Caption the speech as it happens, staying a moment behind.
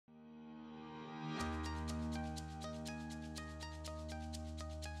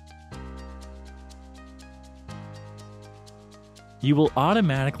You will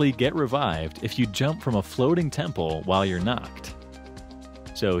automatically get revived if you jump from a floating temple while you're knocked.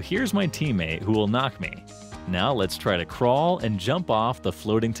 So here's my teammate who will knock me. Now let's try to crawl and jump off the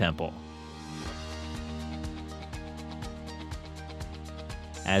floating temple.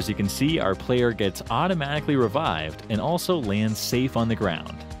 As you can see, our player gets automatically revived and also lands safe on the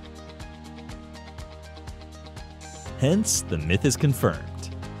ground. Hence, the myth is confirmed.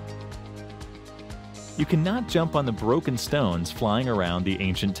 You cannot jump on the broken stones flying around the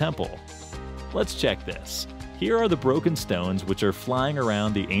ancient temple. Let's check this. Here are the broken stones which are flying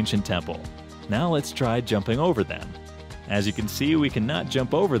around the ancient temple. Now let's try jumping over them. As you can see, we cannot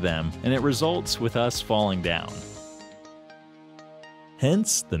jump over them, and it results with us falling down.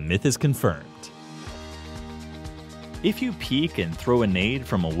 Hence, the myth is confirmed. If you peek and throw a nade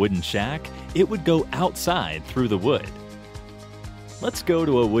from a wooden shack, it would go outside through the wood. Let's go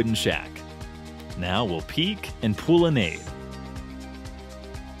to a wooden shack. Now we'll peek and pull a nade.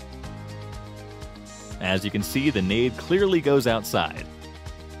 As you can see, the nade clearly goes outside.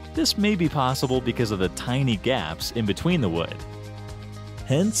 This may be possible because of the tiny gaps in between the wood.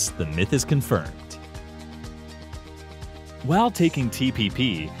 Hence, the myth is confirmed. While taking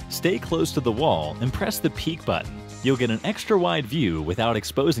TPP, stay close to the wall and press the peek button. You'll get an extra wide view without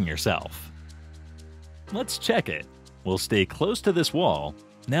exposing yourself. Let's check it. We'll stay close to this wall.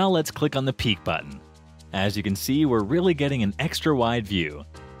 Now let's click on the peek button. As you can see, we're really getting an extra wide view.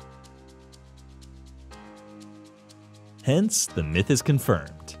 Hence, the myth is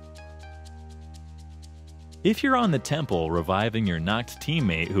confirmed. If you're on the temple reviving your knocked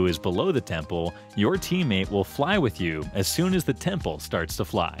teammate who is below the temple, your teammate will fly with you as soon as the temple starts to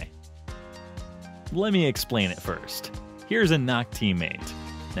fly. Let me explain it first. Here's a knocked teammate.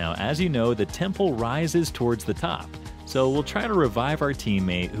 Now, as you know, the temple rises towards the top, so we'll try to revive our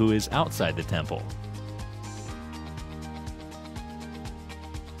teammate who is outside the temple.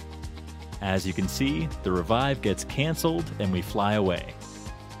 As you can see, the revive gets cancelled and we fly away.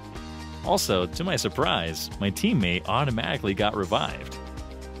 Also, to my surprise, my teammate automatically got revived.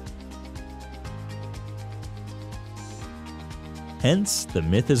 Hence, the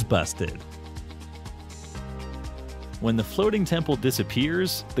myth is busted. When the floating temple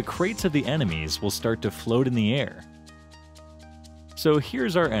disappears, the crates of the enemies will start to float in the air. So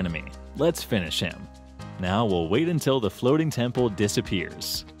here's our enemy. Let's finish him. Now we'll wait until the floating temple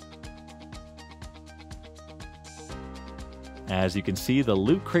disappears. As you can see, the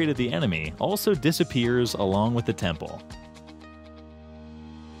loot crate of the enemy also disappears along with the temple.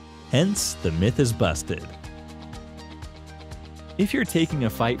 Hence, the myth is busted. If you're taking a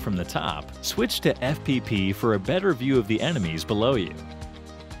fight from the top, switch to FPP for a better view of the enemies below you.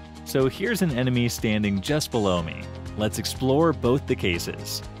 So here's an enemy standing just below me. Let's explore both the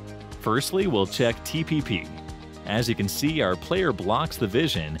cases. Firstly, we'll check TPP. As you can see, our player blocks the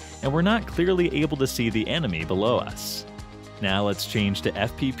vision and we're not clearly able to see the enemy below us. Now let's change to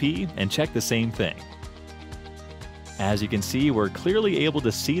FPP and check the same thing. As you can see, we're clearly able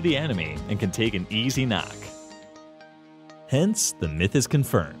to see the enemy and can take an easy knock. Hence, the myth is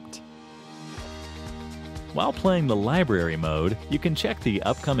confirmed. While playing the library mode, you can check the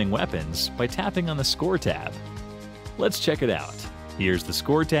upcoming weapons by tapping on the score tab. Let's check it out. Here's the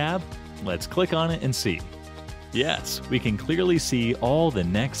score tab. Let's click on it and see. Yes, we can clearly see all the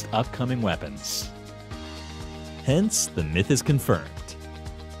next upcoming weapons. Hence, the myth is confirmed.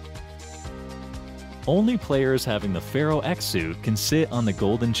 Only players having the Pharaoh X suit can sit on the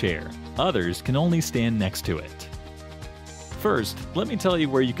golden chair. Others can only stand next to it. First, let me tell you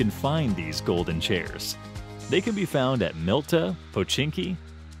where you can find these golden chairs. They can be found at Milta, Pochinki,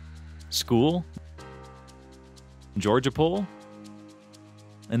 School, Georgopol,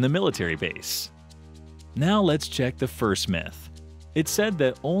 and the military base. Now let's check the first myth. It's said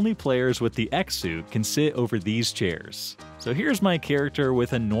that only players with the X suit can sit over these chairs. So here's my character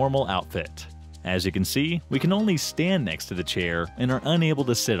with a normal outfit. As you can see, we can only stand next to the chair and are unable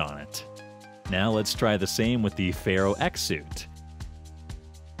to sit on it. Now let's try the same with the Pharaoh X suit.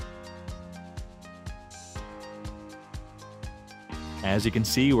 As you can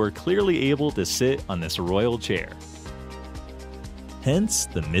see, we're clearly able to sit on this royal chair. Hence,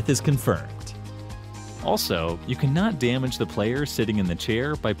 the myth is confirmed. Also, you cannot damage the player sitting in the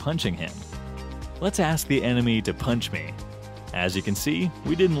chair by punching him. Let's ask the enemy to punch me. As you can see,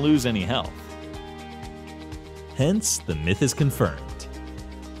 we didn't lose any health. Hence, the myth is confirmed.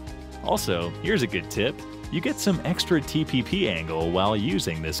 Also, here's a good tip. You get some extra TPP angle while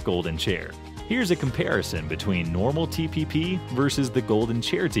using this golden chair. Here's a comparison between normal TPP versus the golden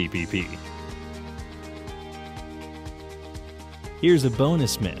chair TPP. Here's a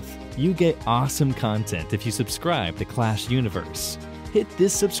bonus myth. You get awesome content if you subscribe to Clash Universe. Hit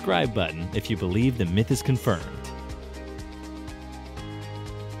this subscribe button if you believe the myth is confirmed.